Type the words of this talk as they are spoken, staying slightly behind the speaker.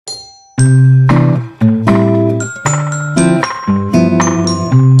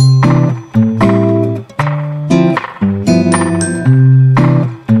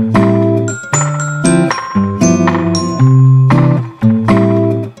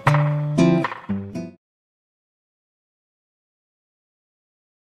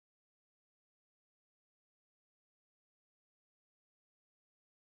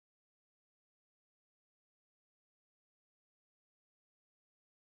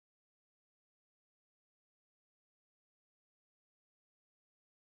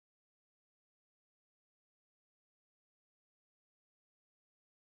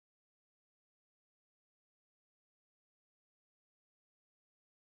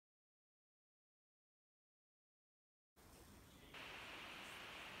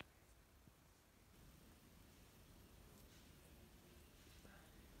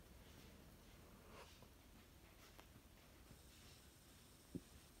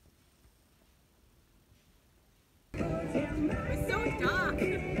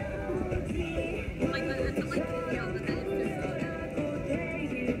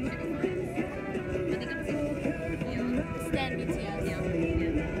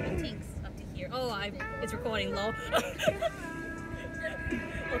It's recording, lol.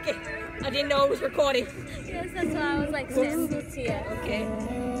 Okay, I didn't know it was recording. Yes, that's why I was like, stand here. Okay.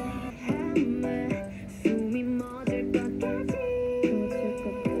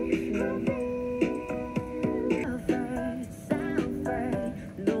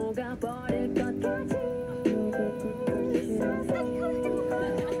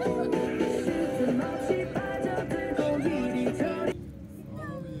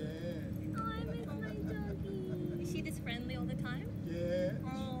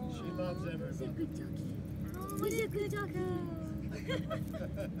 He's a good doggo.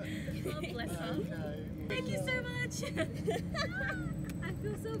 Oh, bless him. Thank you so much. I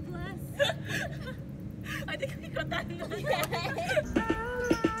feel so blessed. I think we got that in the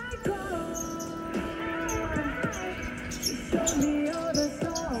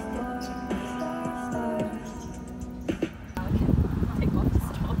Take off the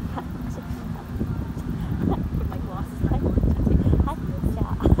straw. Put my glasses on.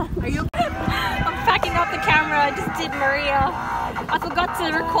 Are you okay? I'm packing up the camera. I just did Maria. I forgot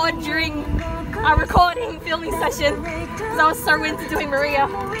to record during our recording filming session because I was so into doing Maria.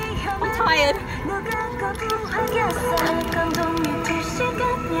 I'm tired.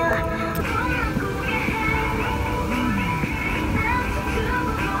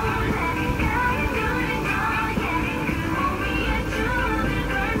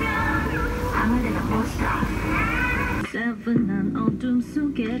 난 어둠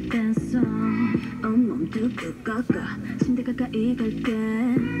속에 댄서 온몸 두고 꺾어 침대 가까이 갈게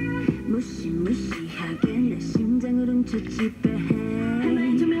무시무시하게 내 심장을 훔쳐 지배해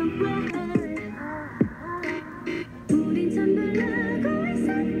하나의 조명 우린 참 놀라고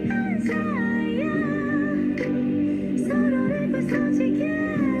있었던 사이야 서로를 부서지게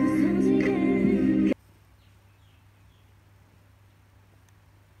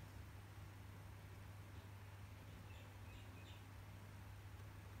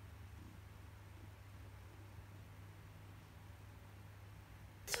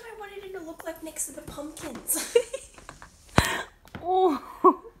That's what I wanted it to look like next to the pumpkins. Oh.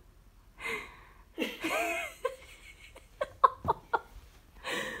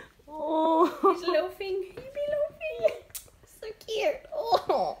 Oh. He's loafing. He be loafing. So cute.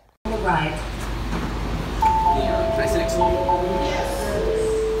 Oh. Right. Yeah. Can I sit next to you? Yes.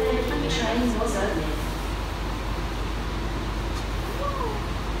 Let me try his wasabi.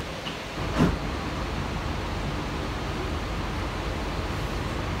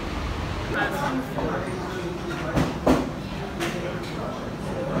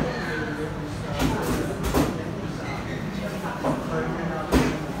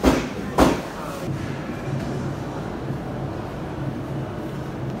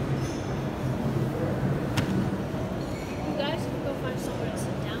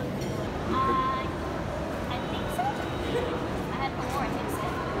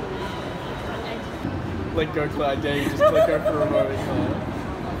 Let go to our day, just let go for a moment.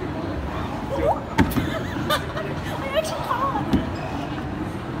 I actually can't.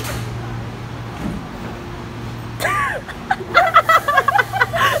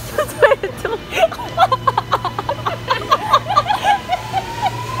 Just wait until.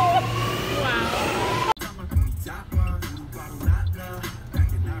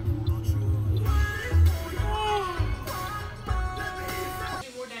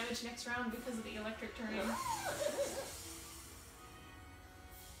 Next round because of the electric terrain.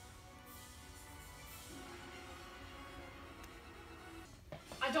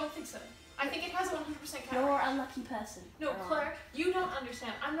 don't think so. I think it has a 100% catch You're rate. a lucky person. No, Claire, you don't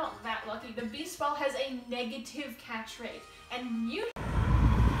understand. I'm not that lucky. The beach ball has a negative catch rate, and you.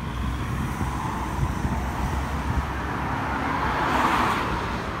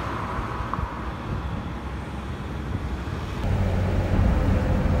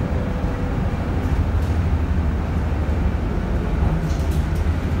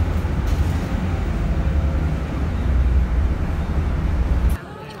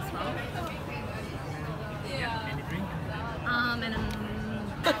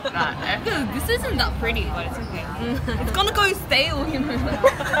 Dude, this isn't that pretty, but it's okay. It's gonna go stale, you know.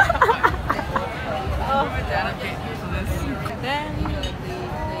 Then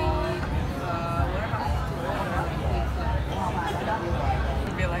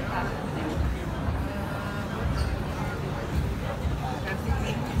be like that.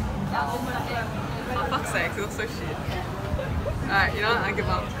 Oh, fuck's sake, it looks so shit. Alright, you know what? I give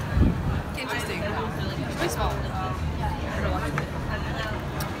up. Interesting. Very small.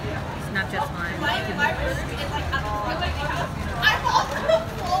 Snapchat's mine. I'm on the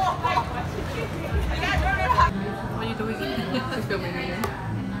floor. What are you doing? I'm filming again.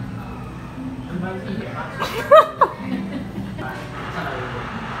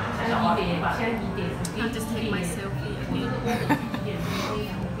 I'll just take my selfie again.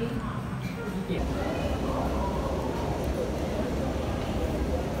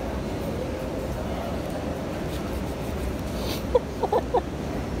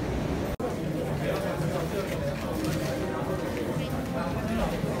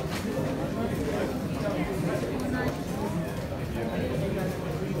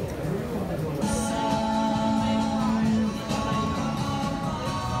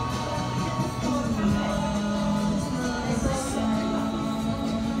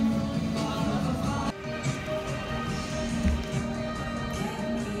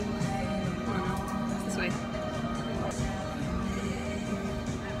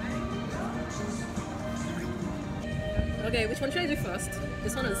 Okay, which one should I do first?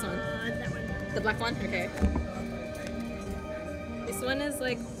 This one or this one? That one. The black one? Okay. This one is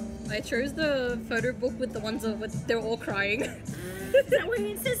like, I chose the photo book with the ones that they're all crying. Is that where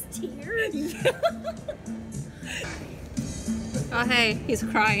it says tears? Yeah. Oh hey, he's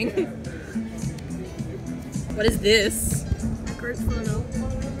crying. What is this? A group photo.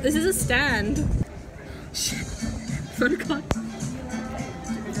 This is a stand. Shit. Photo card.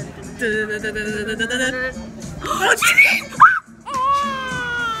 Oh, Jimmy!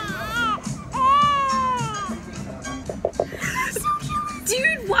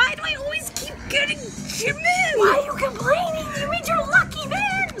 Dude, why do I always keep getting Jimin? Why are you complaining? You mean you're lucky,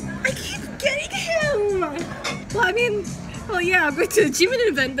 man! I keep getting him! Well, I mean, well, yeah, I'll go to the Jimin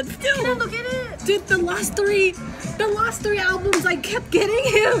event, but still. Can I look at it? Dude, the last three albums, I kept getting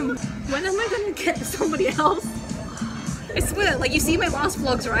him! When am I gonna get somebody else? I swear, like, you see my last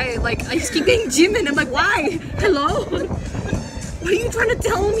vlogs, right? Like, I just keep getting Jimin. I'm like, why? Hello? What are you trying to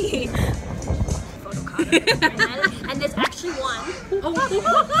tell me? Photo card. And there's actually one.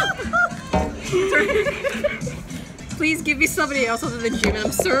 Please give me somebody else other than Jimin.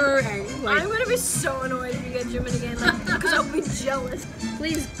 I'm so angry. Like, I'm gonna be so annoyed if you get Jimin again, like, because I'll be jealous.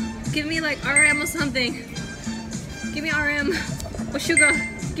 please give me like RM or something. Give me RM or Sugar.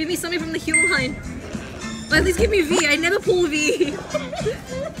 Give me something from the Huel line. Or at least give me V. I never pull V.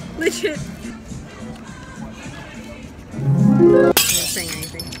 Legit. I'm not saying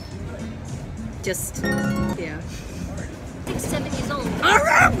anything. Just, yeah. 6, 7 years old.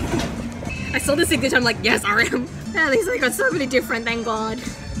 RM! I saw the signature, I'm like, yes, RM. At least I got so many different, thank God.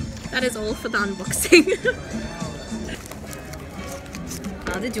 That is all for the unboxing.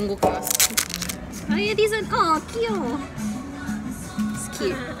 The Jungkook first. Oh yeah, these are, oh, cute. It's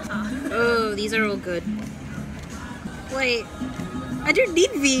cute. Oh, these are all good. Wait, I don't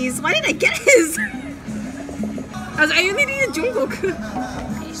need these. Why did I get his? I only need a Jungkook.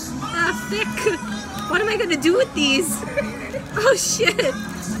 Ah, thick. What am I gonna do with these? Oh shit.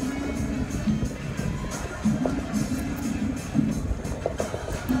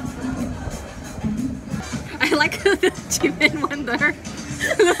 I like the Jimin one though.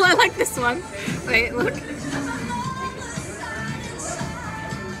 I like this one. Wait, look.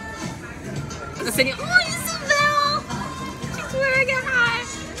 I'm singing, oh, Isabel! She's wearing a hat!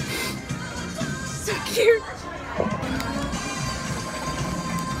 So cute!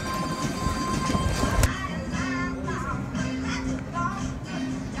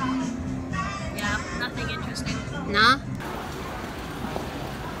 Yeah, nothing interesting. Nah?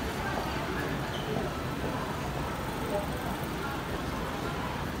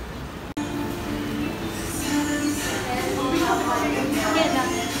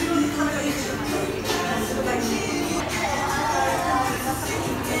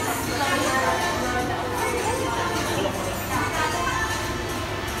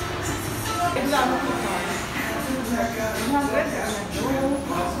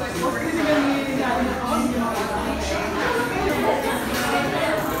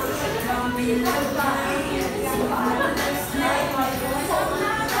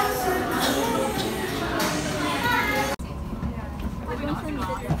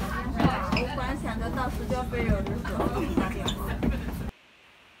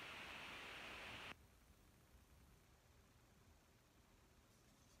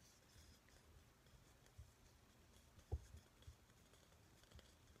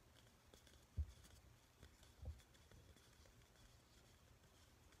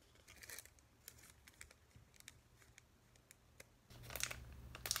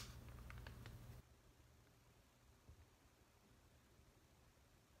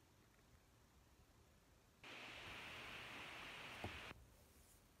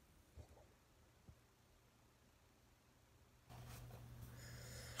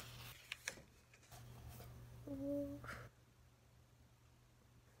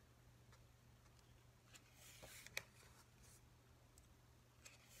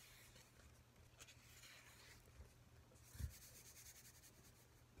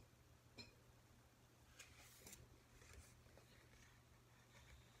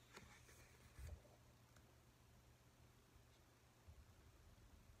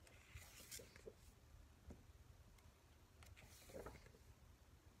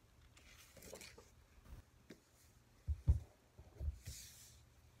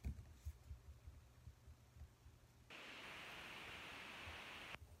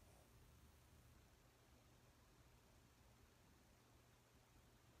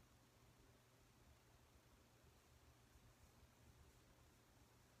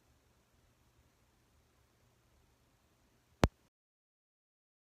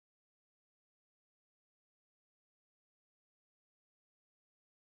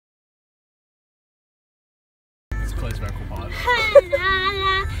 It's close vocal part.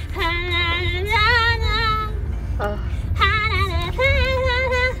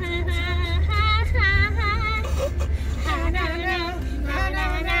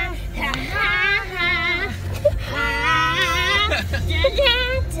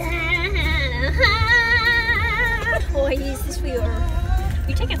 Oh, I use this for your.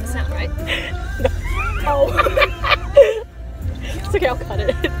 You take out the sound, right? Oh. It's okay, I'll cut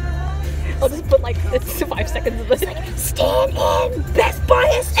it. I'll just put like it's 5 seconds of this. Like, stand in! Best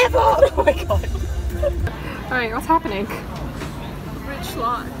bias ever! Oh my god. Alright, what's happening? Rich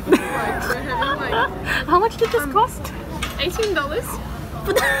lot. Like, we're having like How much did this cost? $18.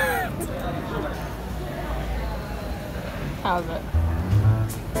 How is it?